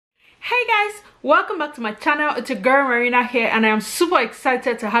Hey guys, welcome back to my channel. It's your girl Marina here, and I am super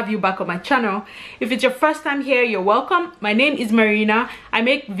excited to have you back on my channel. If it's your first time here, you're welcome. My name is Marina. I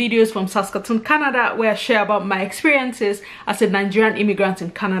make videos from Saskatoon, Canada, where I share about my experiences as a Nigerian immigrant in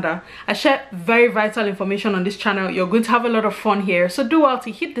Canada. I share very vital information on this channel. You're going to have a lot of fun here, so do well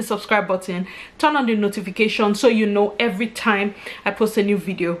to hit the subscribe button, turn on the notification so you know every time I post a new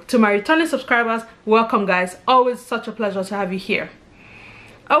video. To my returning subscribers, welcome guys. Always such a pleasure to have you here.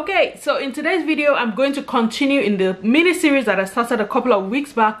 Okay, so in today's video, I'm going to continue in the mini series that I started a couple of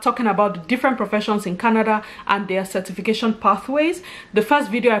weeks back, talking about the different professions in Canada and their certification pathways. The first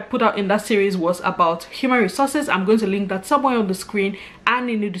video I put out in that series was about human resources. I'm going to link that somewhere on the screen and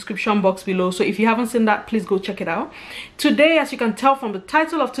in the description box below, so if you haven't seen that, please go check it out. Today, as you can tell from the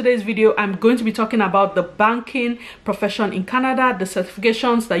title of today's video, I'm going to be talking about the banking profession in Canada, the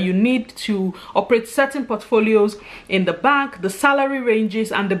certifications that you need to operate certain portfolios in the bank, the salary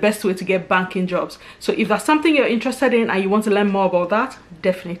ranges, and the best way to get banking jobs. So if that's something you're interested in and you want to learn more about that,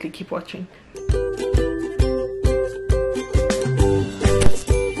 definitely keep watching.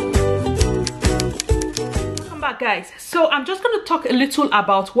 Guys, so I'm just going to talk a little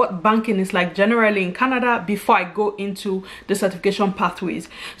about what banking is like generally in Canada before I go into the certification pathways.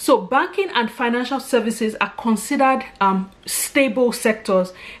 So banking and financial services are considered stable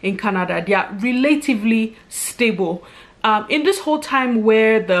sectors in Canada. They are relatively stable. In this whole time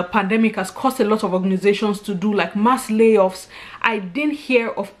where the pandemic has caused a lot of organizations to do like mass layoffs, I didn't hear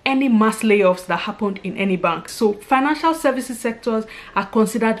of any mass layoffs that happened in any bank. So financial services sectors are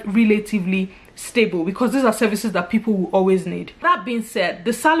considered relatively stable because these are services that people will always need. That being said,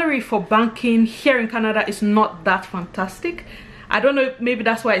 the salary for banking here in Canada is not that fantastic. I don't know, maybe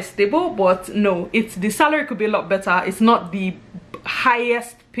that's why it's stable, but no, the salary could be a lot better. It's not the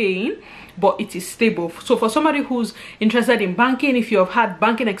highest paying, but it is stable. So for somebody who's interested in banking, if you have had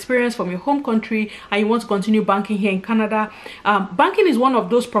banking experience from your home country and you want to continue banking here in Canada, banking is one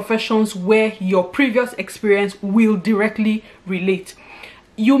of those professions where your previous experience will directly relate.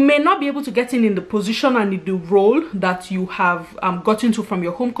 You may not be able to get in the position and in the role that you have gotten to from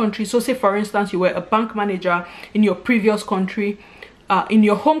your home country. So say for instance you were a bank manager in your previous country, in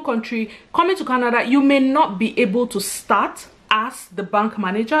your home country, coming to Canada, you may not be able to start as the bank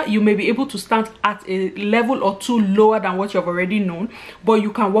manager. You may be able to start at a level or two lower than what you've already known, but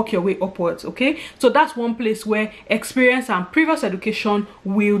you can work your way upwards. Okay, so that's one place where experience and previous education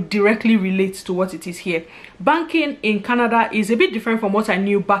will directly relate to what it is here. Banking in Canada is a bit different from what I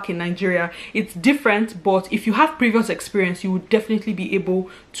knew back in Nigeria. It's different, but if you have previous experience, you would definitely be able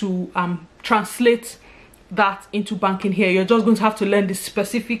to translate that into banking here. You're just going to have to learn the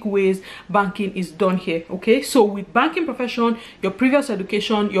specific ways banking is done here. Okay, so with banking profession, your previous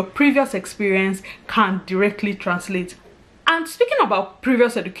education, your previous experience can directly translate. And speaking about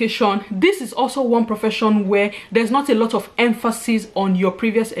previous education, this is also one profession where there's not a lot of emphasis on your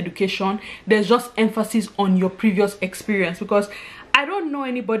previous education. There's just emphasis on your previous experience, because I don't know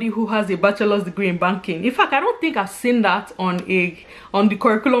anybody who has a bachelor's degree in banking. In fact, I don't think I've seen that on the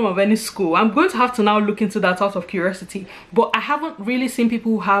curriculum of any school. I'm going to have to now look into that out of curiosity. But I haven't really seen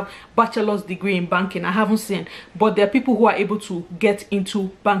people who have bachelor's degree in banking. I haven't seen. But there are people who are able to get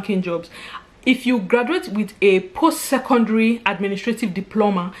into banking jobs. If you graduate with a post-secondary administrative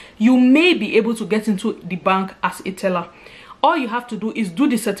diploma, you may be able to get into the bank as a teller. All you have to do is do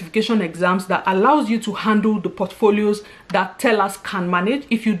the certification exams that allows you to handle the portfolios that tellers can manage.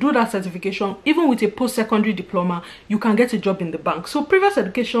 If you do that certification, even with a post-secondary diploma, you can get a job in the bank. So previous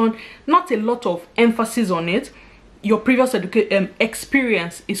education, not a lot of emphasis on it. Your previous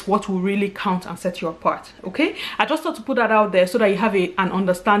experience is what will really count and set you apart. Okay, I just thought to put that out there so that you have an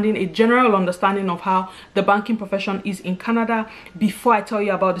understanding, a general understanding of how the banking profession is in Canada before I tell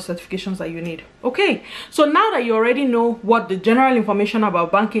you about the certifications that you need. Okay, so now that you already know what the general information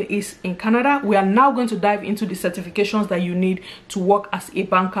about banking is in Canada, we are now going to dive into the certifications that you need to work as a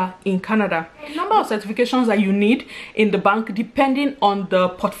banker in Canada. A number of certifications that you need in the bank depending on the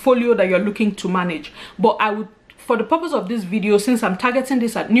portfolio that you're looking to manage, but I would, for the purpose of this video, since I'm targeting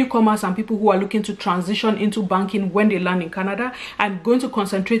this at newcomers and people who are looking to transition into banking when they land in Canada, I'm going to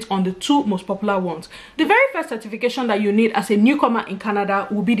concentrate on the two most popular ones. The very first certification that you need as a newcomer in Canada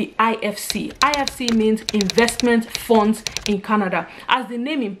will be the IFC. IFC means Investment Funds in Canada. As the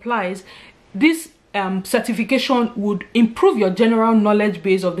name implies, this certification would improve your general knowledge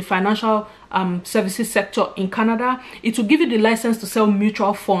base of the financial services sector in Canada. It will give you the license to sell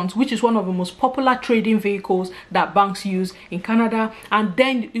mutual funds, which is one of the most popular trading vehicles that banks use in Canada, and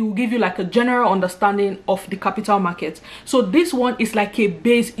then it will give you like a general understanding of the capital markets. So this one is like a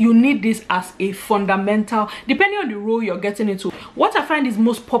base. You need this as a fundamental, depending on the role you're getting into. What I find is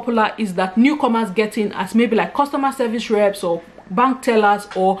most popular is that newcomers get in as maybe like customer service reps or bank tellers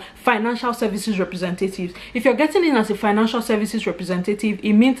or financial services representatives. If you're getting in as a financial services representative,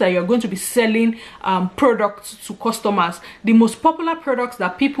 it means that you're going to be selling products to customers. The most popular products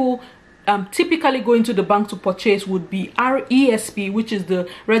that people typically go into the bank to purchase would be RESP, which is the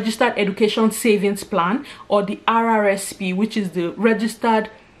Registered Education Savings Plan, or the RRSP, which is the Registered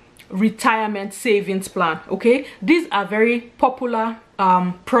Retirement Savings Plan. Okay, these are very popular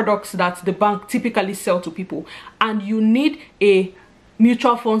products that the bank typically sell to people, and you need a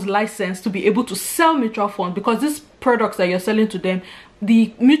mutual funds license to be able to sell mutual funds, because these products that you're selling to them,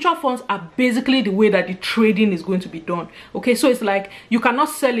 the mutual funds are basically the way that the trading is going to be done. Okay, so it's like you cannot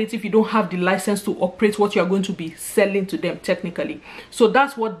sell it if you don't have the license to operate what you are going to be selling to them technically. So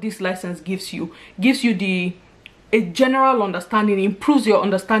that's what this license gives you. Gives you a general understanding, improves your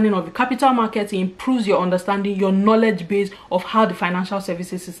understanding of the capital markets, improves your understanding, your knowledge base of how the financial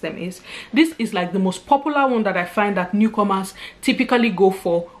services system is. This is like the most popular one that I find that newcomers typically go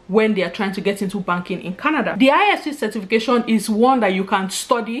for when they are trying to get into banking in Canada. The IFC certification is one that you can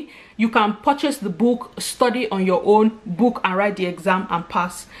study. You can purchase the book, study on your own, book and write the exam and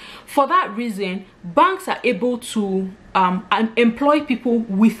pass. For that reason, banks are able to employ people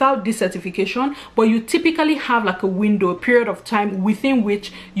without this certification, but you typically have like a window, a period of time within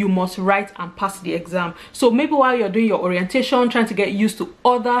which you must write and pass the exam. So maybe while you're doing your orientation, trying to get used to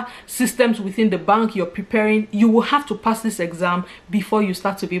other systems within the bank you're preparing, you will have to pass this exam before you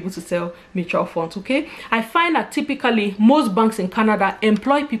start to be able to sell mutual funds. Okay, I find that typically most banks in Canada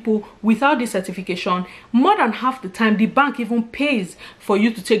employ people without this certification. More than half the time, the bank even pays for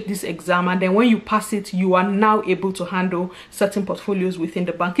you to take this exam, and then when you pass it, you are now able to handle certain portfolios within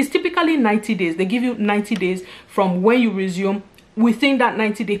the bank. It's typically 90 days. They give you 90 days from when you resume. Within that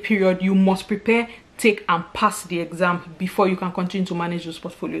 90-day period, you must prepare, take and pass the exam before you can continue to manage those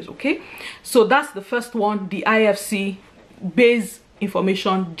portfolios. Okay, so that's the first one, the IFC base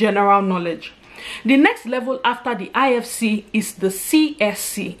information, general knowledge. The next level after the IFC is the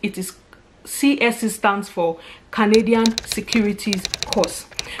CSC. It is CSC stands for Canadian Securities Course.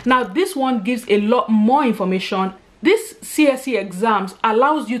 Now this one gives a lot more information. This CSC exams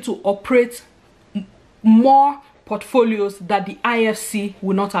allows you to operate more portfolios that the IFC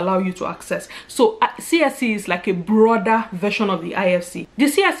will not allow you to access. So CSC is like a broader version of the IFC. The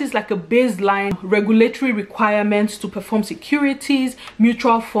CSC is like a baseline regulatory requirements to perform securities,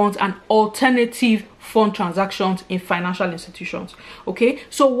 mutual funds and alternative fund transactions in financial institutions. Okay,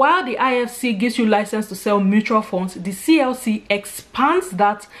 so while the IFC gives you license to sell mutual funds, the CLC expands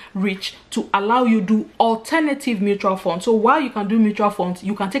that reach to allow you to do alternative mutual funds. So while you can do mutual funds,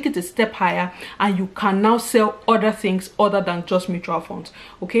 you can take it a step higher and you can now sell other things other than just mutual funds.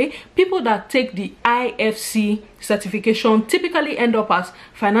 Okay, people that take the IFC certification typically end up as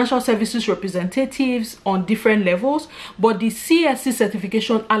financial services representatives on different levels, but the CSC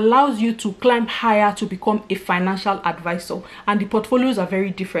certification allows you to climb higher to become a financial advisor, and the portfolios are very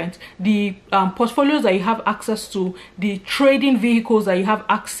different. The portfolios that you have access to, the trading vehicles that you have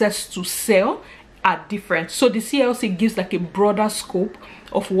access to sell are different. So the CLC gives like a broader scope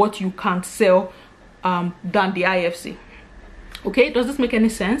of what you can sell than the IFC. Okay, does this make any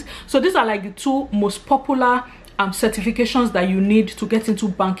sense? So these are like the two most popular certifications that you need to get into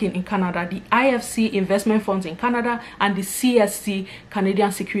banking in Canada: the IFC investment funds in Canada and the CSC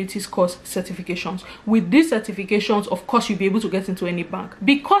Canadian Securities Course certifications. With these certifications, of course, you'll be able to get into any bank.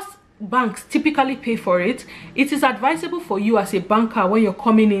 Because banks typically pay for it, it is advisable for you as a banker when you're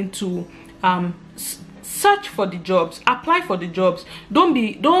coming in to search for the jobs, apply for the jobs.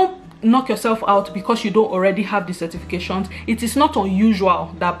 Don't knock yourself out because you don't already have the certifications. It is not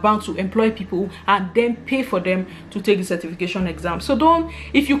unusual that banks will employ people and then pay for them to take the certification exam. So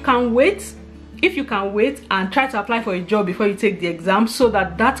if you can wait and try to apply for a job before you take the exam, so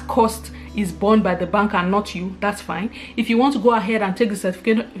that cost is borne by the bank and not you, that's fine. If you want to go ahead and take the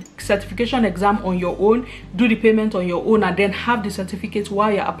certification exam on your own, do the payment on your own and then have the certificate while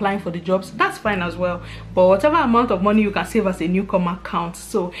you're applying for the jobs, that's fine as well. But whatever amount of money you can save as a newcomer counts.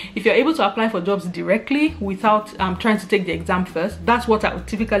 So if you're able to apply for jobs directly without trying to take the exam first, that's what I would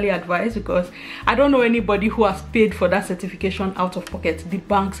typically advise, because I don't know anybody who has paid for that certification out of pocket. The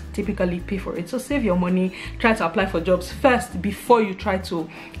banks typically pay for it. So save your money, try to apply for jobs first before you try to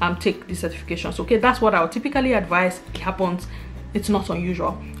take this these certifications. Okay, that's what I would typically advise. It happens, it's not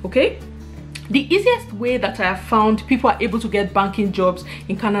unusual. Okay, the easiest way that I have found people are able to get banking jobs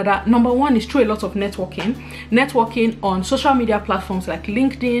in Canada, number one, is through a lot of networking on social media platforms like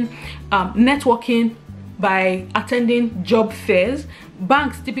LinkedIn, networking by attending job fairs.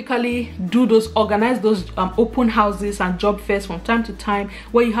 Banks typically do organize those open houses and job fairs from time to time,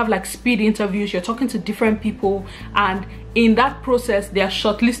 where you have like speed interviews, you're talking to different people, and in that process they are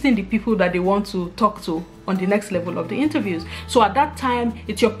shortlisting the people that they want to talk to on the next level of the interviews. So at that time,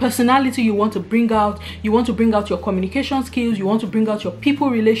 it's your personality you want to bring out. You want to bring out your communication skills, you want to bring out your people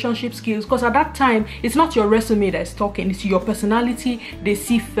relationship skills, because at that time it's not your resume that's talking, it's your personality they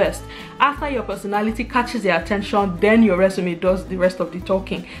see first. After your personality catches their attention, then your resume does the rest of the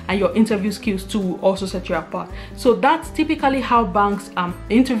talking, and your interview skills too will also set you apart. So that's typically how banks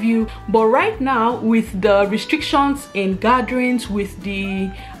interview. But right now, with the restrictions in gatherings, with the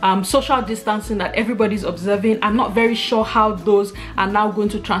social distancing that everybody's observing, I'm not very sure how those are now going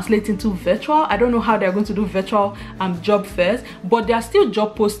to translate into virtual. I don't know how they're going to do virtual job fairs, but there are still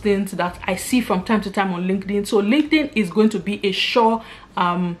job postings that I see from time to time on LinkedIn. So LinkedIn is going to be a sure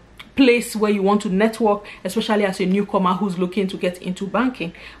place where you want to network, especially as a newcomer who's looking to get into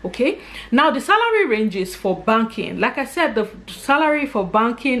banking. Okay, now the salary ranges for banking, like I said, the salary for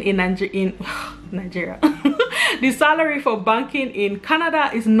banking in Nigeria the salary for banking in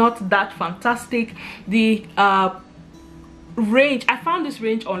Canada is not that fantastic. The range, I found this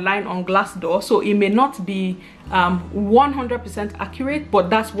range online on Glassdoor, so it may not be 100% accurate, but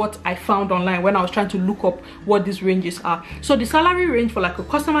that's what I found online when I was trying to look up what these ranges are. So the salary range for like a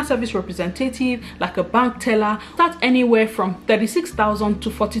customer service representative, like a bank teller, starts anywhere from $36,000 to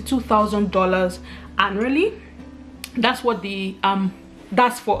 $42,000 annually. That's what the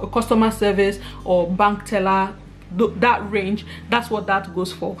that's for a customer service or bank teller. That range, that's what that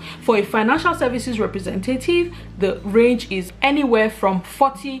goes for. For a financial services representative, the range is anywhere from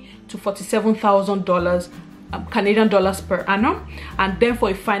 $40,000 to $47,000 Canadian dollars per annum. And then for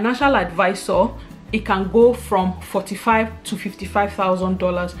a financial advisor, it can go from $45,000 to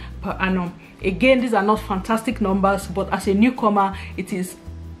 $55,000 per annum. Again, these are not fantastic numbers, but as a newcomer, it is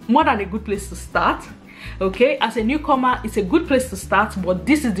more than a good place to start. Okay, as a newcomer, it's a good place to start, but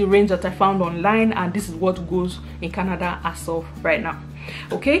this is the range that I found online, and this is what goes in Canada as of right now.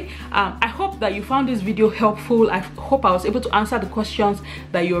 Okay, I hope that you found this video helpful. I hope I was able to answer the questions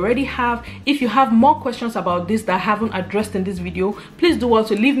that you already have. If you have more questions about this that I haven't addressed in this video, please do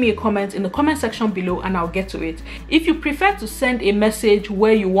also leave me a comment in the comment section below and I'll get to it. If you prefer to send a message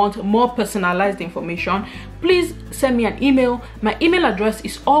where you want more personalized information, please send me an email. My email address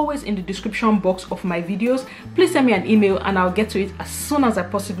is always in the description box of my videos. Please send me an email and I'll get to it as soon as I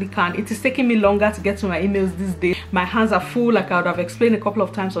possibly can. It is taking me longer to get to my emails these days. My hands are full, like I would have explained a couple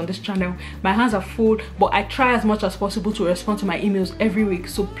of times on this channel. My hands are full, but I try as much as possible to respond to my emails every week.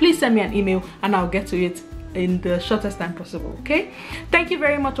 So please send me an email and I'll get to it in the shortest time possible. Okay, thank you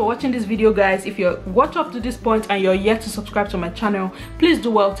very much for watching this video, guys. If you're watched up to this point and you're yet to subscribe to my channel, please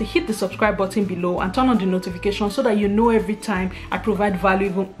do well to hit the subscribe button below and turn on the notification so that you know every time I provide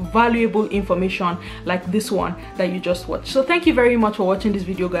valuable information like this one that you just watched. So thank you very much for watching this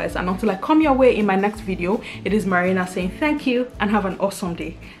video, guys, and until I come your way in my next video, it is Marina saying thank you and have an awesome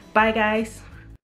day. Bye, guys.